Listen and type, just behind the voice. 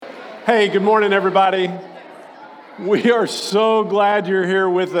Hey, good morning, everybody. We are so glad you're here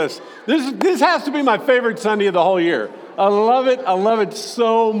with us. This has to be my favorite Sunday of the whole year. I love it. I love it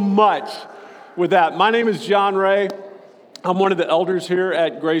so much with that. My name is John Ray. I'm one of the elders here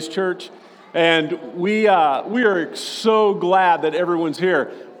at Grace Church, and we are so glad that everyone's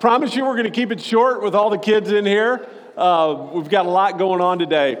here. Promise you we're going to keep it short with all the kids in here. We've got a lot going on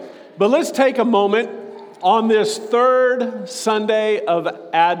today. But let's take a moment on this third Sunday of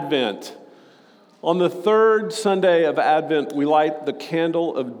Advent. On the third Sunday of Advent, we light the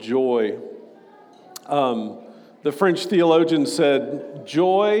candle of joy. The French theologian said,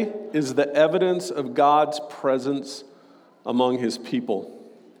 "Joy is the evidence of God's presence among his people."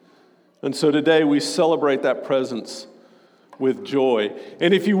 And so today we celebrate that presence with joy.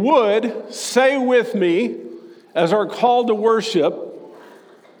 And if you would, say with me, as our call to worship,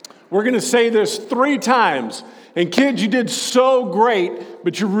 we're going to say this 3 times. And kids, you did so great,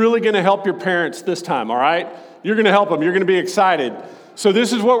 but you're really going to help your parents this time, all right? You're going to help them. You're going to be excited. So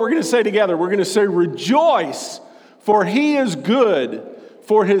this is what we're going to say together. We're going to say, "Rejoice, for he is good,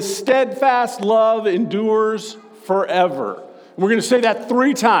 for his steadfast love endures forever." And we're going to say that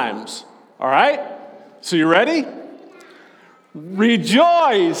 3 times, all right? So you ready?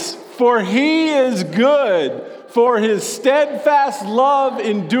 Rejoice, for he is good, for his steadfast love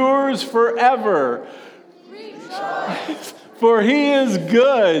endures forever. Rejoice. For he is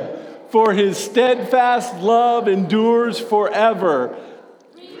good, for his steadfast love endures forever.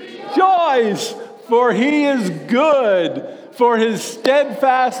 Rejoice, for he is good, for his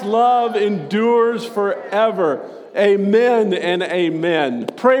steadfast love endures forever. Amen and amen.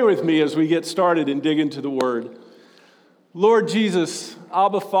 Pray with me as we get started and dig into the word. Lord Jesus,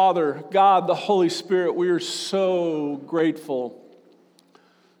 Abba Father, God, the Holy Spirit, we are so grateful,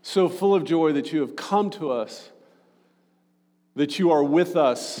 so full of joy that you have come to us, that you are with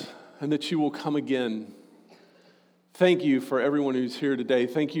us, and that you will come again. Thank you for everyone who's here today.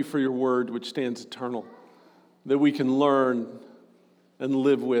 Thank you for your word, which stands eternal, that we can learn and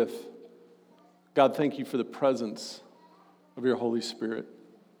live with. God, thank you for the presence of your Holy Spirit.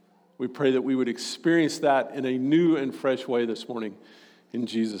 We pray that we would experience that in a new and fresh way this morning. In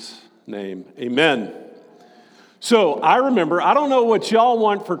Jesus' name, amen. So I remember, I don't know what y'all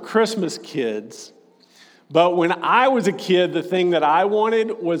want for Christmas, kids, but when I was a kid, the thing that I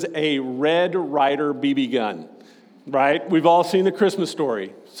wanted was a Red Ryder BB gun, right? We've all seen the Christmas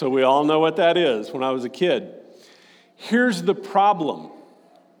Story, so we all know what that is when I was a kid. Here's the problem.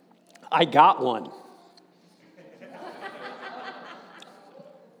 I got one.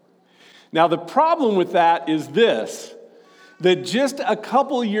 Now, the problem with that is this, that just a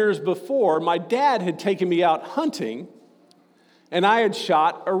couple years before, my dad had taken me out hunting, and I had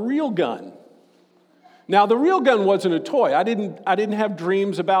shot a real gun. Now, the real gun wasn't a toy. I didn't have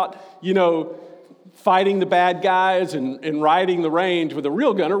dreams about, fighting the bad guys and riding the range with a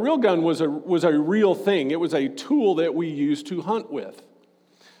real gun. A real gun was a real thing. It was a tool that we used to hunt with.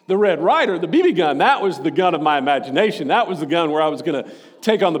 The Red Ryder, the BB gun, that was the gun of my imagination. That was the gun where I was going to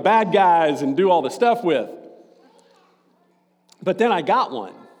take on the bad guys and do all the stuff with. But then I got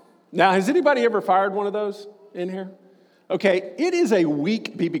one. Now, has anybody ever fired one of those in here? Okay, it is a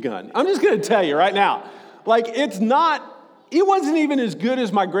weak BB gun. I'm just going to tell you right now. It wasn't even as good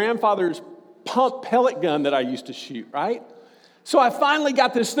as my grandfather's pump pellet gun that I used to shoot, right? So I finally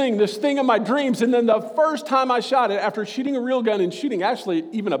got this thing of my dreams, and then the first time I shot it, after shooting a real gun and shooting actually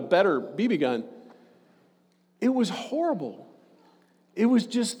even a better BB gun, it was horrible. It was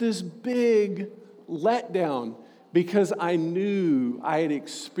just this big letdown because I knew I had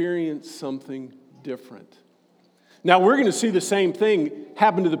experienced something different. Now we're going to see the same thing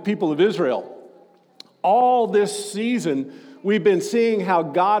happen to the people of Israel. All this season, we've been seeing how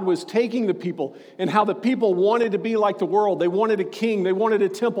God was taking the people and how the people wanted to be like the world. They wanted a king. They wanted a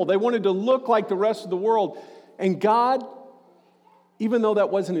temple. They wanted to look like the rest of the world. And God, even though that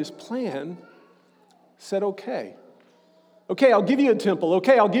wasn't his plan, said, okay, I'll give you a temple.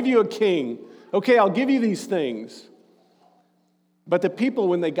 Okay, I'll give you a king. Okay, I'll give you these things. But the people,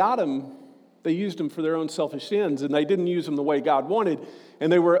 when they got them, they used them for their own selfish ends, and they didn't use them the way God wanted,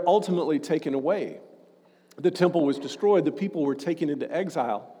 and they were ultimately taken away. The temple was destroyed. The people were taken into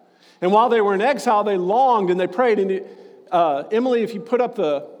exile. And while they were in exile, they longed and they prayed. And Emily, if you put up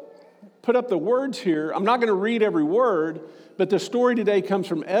the words here, I'm not going to read every word, but the story today comes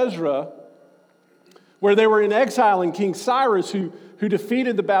from Ezra, where they were in exile, and King Cyrus, who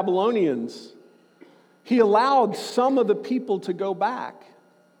defeated the Babylonians, he allowed some of the people to go back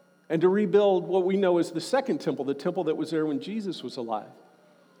and to rebuild what we know as the second temple, the temple that was there when Jesus was alive.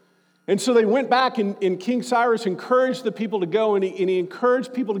 And so they went back, and King Cyrus encouraged the people to go, and he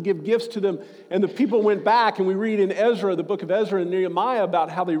encouraged people to give gifts to them. And the people went back, and we read in Ezra, the book of Ezra and Nehemiah,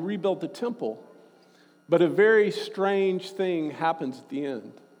 about how they rebuilt the temple. But a very strange thing happens at the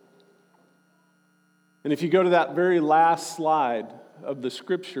end. And if you go to that very last slide of the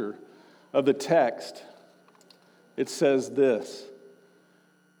scripture, of the text, it says this.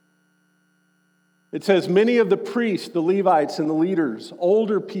 It says, many of the priests, the Levites, and the leaders,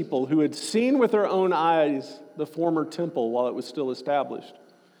 older people who had seen with their own eyes the former temple while it was still established,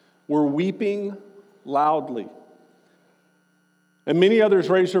 were weeping loudly. And many others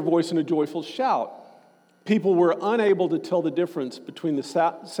raised their voice in a joyful shout. People were unable to tell the difference between the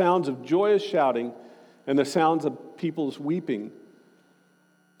sounds of joyous shouting and the sounds of people's weeping,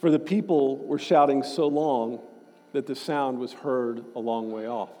 for the people were shouting so long that the sound was heard a long way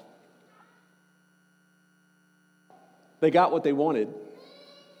off. They got what they wanted.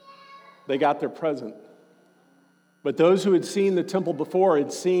 They got their present. But those who had seen the temple before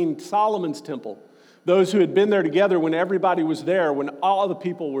had seen Solomon's temple. Those who had been there together when everybody was there, when all the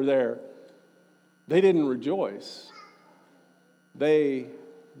people were there, they didn't rejoice. They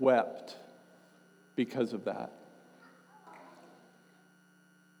wept because of that.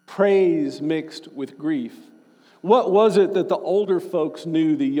 Praise mixed with grief. What was it that the older folks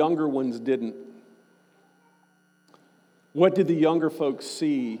knew the younger ones didn't? What did the younger folks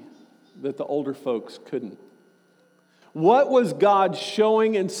see that the older folks couldn't? What was God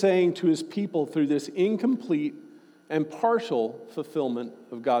showing and saying to his people through this incomplete and partial fulfillment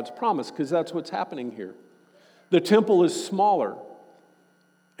of God's promise? Because that's what's happening here. The temple is smaller,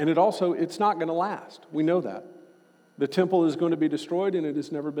 and it's not going to last. We know that. The temple is going to be destroyed, and it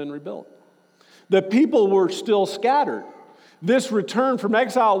has never been rebuilt. The people were still scattered. This return from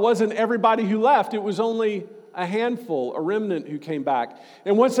exile wasn't everybody who left. It was only a handful, a remnant who came back.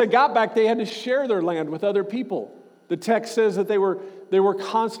 And once they got back, they had to share their land with other people. The text says that they were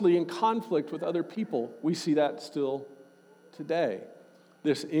constantly in conflict with other people. We see that still today,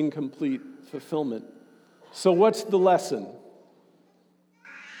 this incomplete fulfillment. So what's the lesson?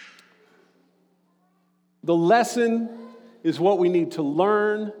 The lesson is what we need to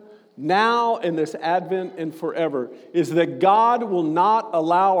learn now in this Advent and forever, is that God will not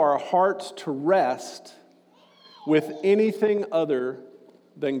allow our hearts to rest with anything other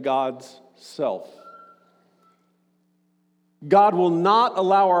than God's self. God will not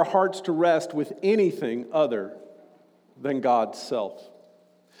allow our hearts to rest with anything other than God's self.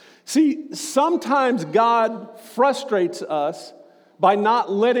 See, sometimes God frustrates us by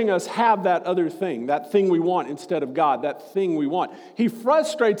not letting us have that other thing, that thing we want instead of God, that thing we want. He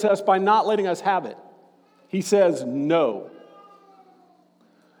frustrates us by not letting us have it. He says no.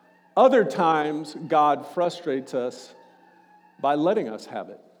 Other times, God frustrates us by letting us have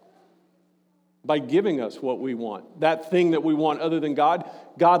it, by giving us what we want. That thing that we want other than God,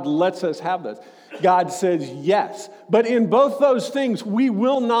 God lets us have this. God says yes. But in both those things, we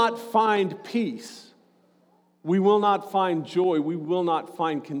will not find peace. We will not find joy. We will not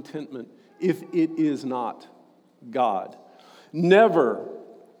find contentment if it is not God. Never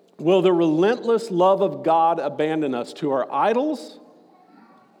will the relentless love of God abandon us to our idols,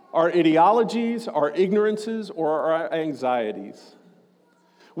 our ideologies, our ignorances, or our anxieties.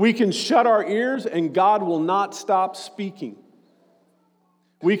 We can shut our ears and God will not stop speaking.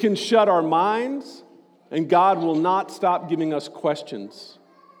 We can shut our minds and God will not stop giving us questions.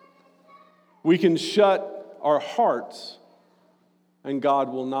 We can shut our hearts and God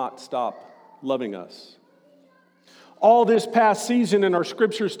will not stop loving us. All this past season in our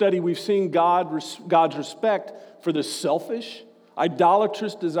scripture study, we've seen God's respect for the selfish,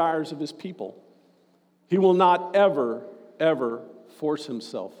 idolatrous desires of his people. He will not ever, ever force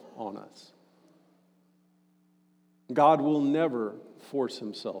himself on us. God will never force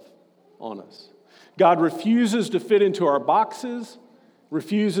himself on us. God refuses to fit into our boxes,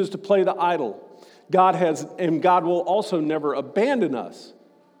 refuses to play the idol. God will also never abandon us,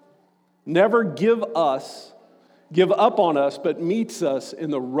 never give up on us, but meets us in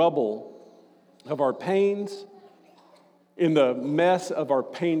the rubble of our pains, in the mess of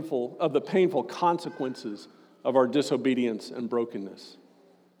the painful consequences of our disobedience and brokenness.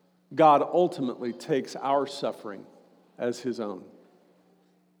 God ultimately takes our suffering as his own.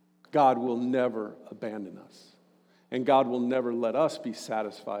 God will never abandon us. And God will never let us be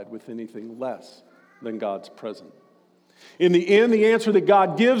satisfied with anything less than God's present. In the end, the answer that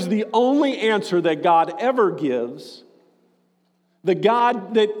God gives, the only answer that God ever gives,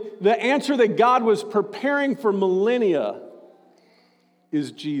 the answer that God was preparing for millennia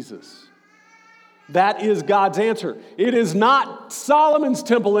is Jesus. That is God's answer. It is not Solomon's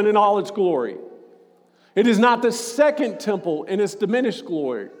temple in all its glory. It is not the second temple in its diminished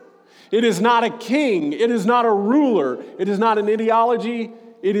glory. It is not a king. It is not a ruler. It is not an ideology.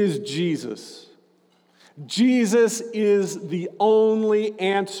 It is Jesus. Jesus is the only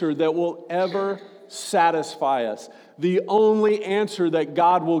answer that will ever satisfy us. The only answer that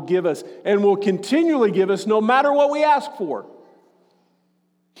God will give us and will continually give us no matter what we ask for.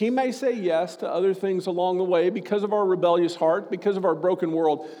 He may say yes to other things along the way because of our rebellious heart, because of our broken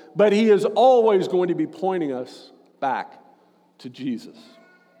world, but He is always going to be pointing us back to Jesus.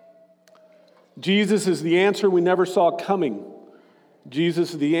 Jesus is the answer we never saw coming.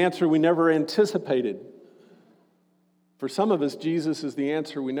 Jesus is the answer we never anticipated. For some of us, Jesus is the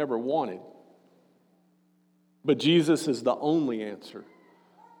answer we never wanted. But Jesus is the only answer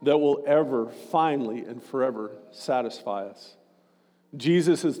that will ever, finally, and forever satisfy us.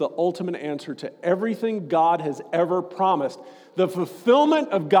 Jesus is the ultimate answer to everything God has ever promised. The fulfillment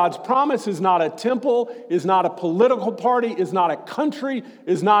of God's promise is not a temple, is not a political party, is not a country,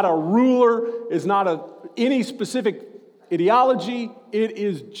 is not a ruler, is not any specific ideology. It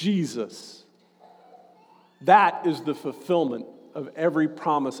is Jesus. That is the fulfillment of every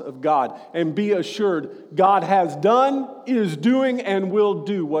promise of God. And be assured, God has done, is doing, and will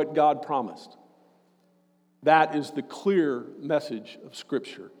do what God promised. That is the clear message of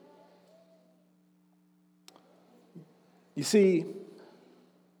Scripture. You see,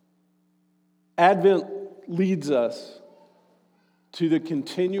 Advent leads us to the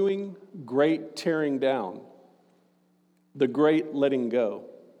continuing great tearing down, the great letting go.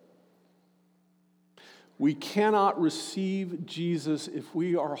 We cannot receive Jesus if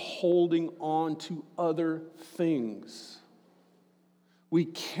we are holding on to other things. We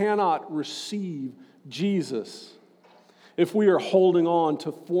cannot receive Jesus if we are holding on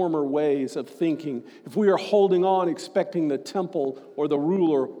to former ways of thinking, if we are holding on expecting the temple or the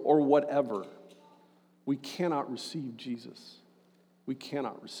ruler or whatever. We cannot receive Jesus. We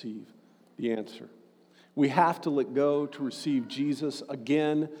cannot receive the answer. We have to let go to receive Jesus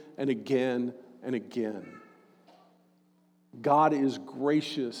again and again and again. God is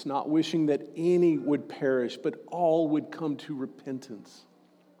gracious, not wishing that any would perish, but all would come to repentance.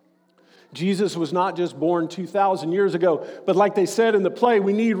 Jesus was not just born 2,000 years ago, but like they said in the play,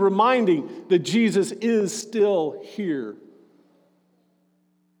 we need reminding that Jesus is still here.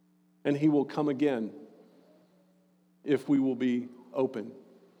 And He will come again if we will be open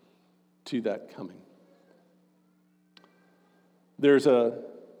to that coming. There's an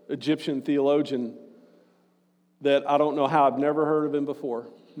Egyptian theologian that I don't know how, I've never heard of him before,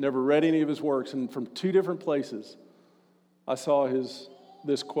 never read any of his works, and from two different places I saw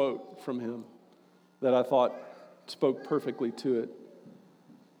this quote from him that I thought spoke perfectly to it. It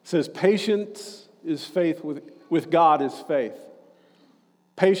says, patience is faith with God is faith.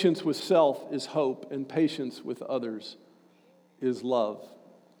 Patience with self is hope, and patience with others is love.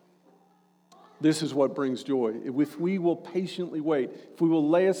 This is what brings joy. If we will patiently wait, if we will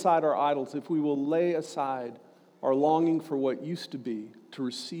lay aside our idols, if we will lay aside our longing for what used to be to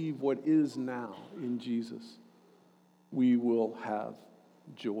receive what is now in Jesus, we will have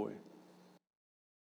joy.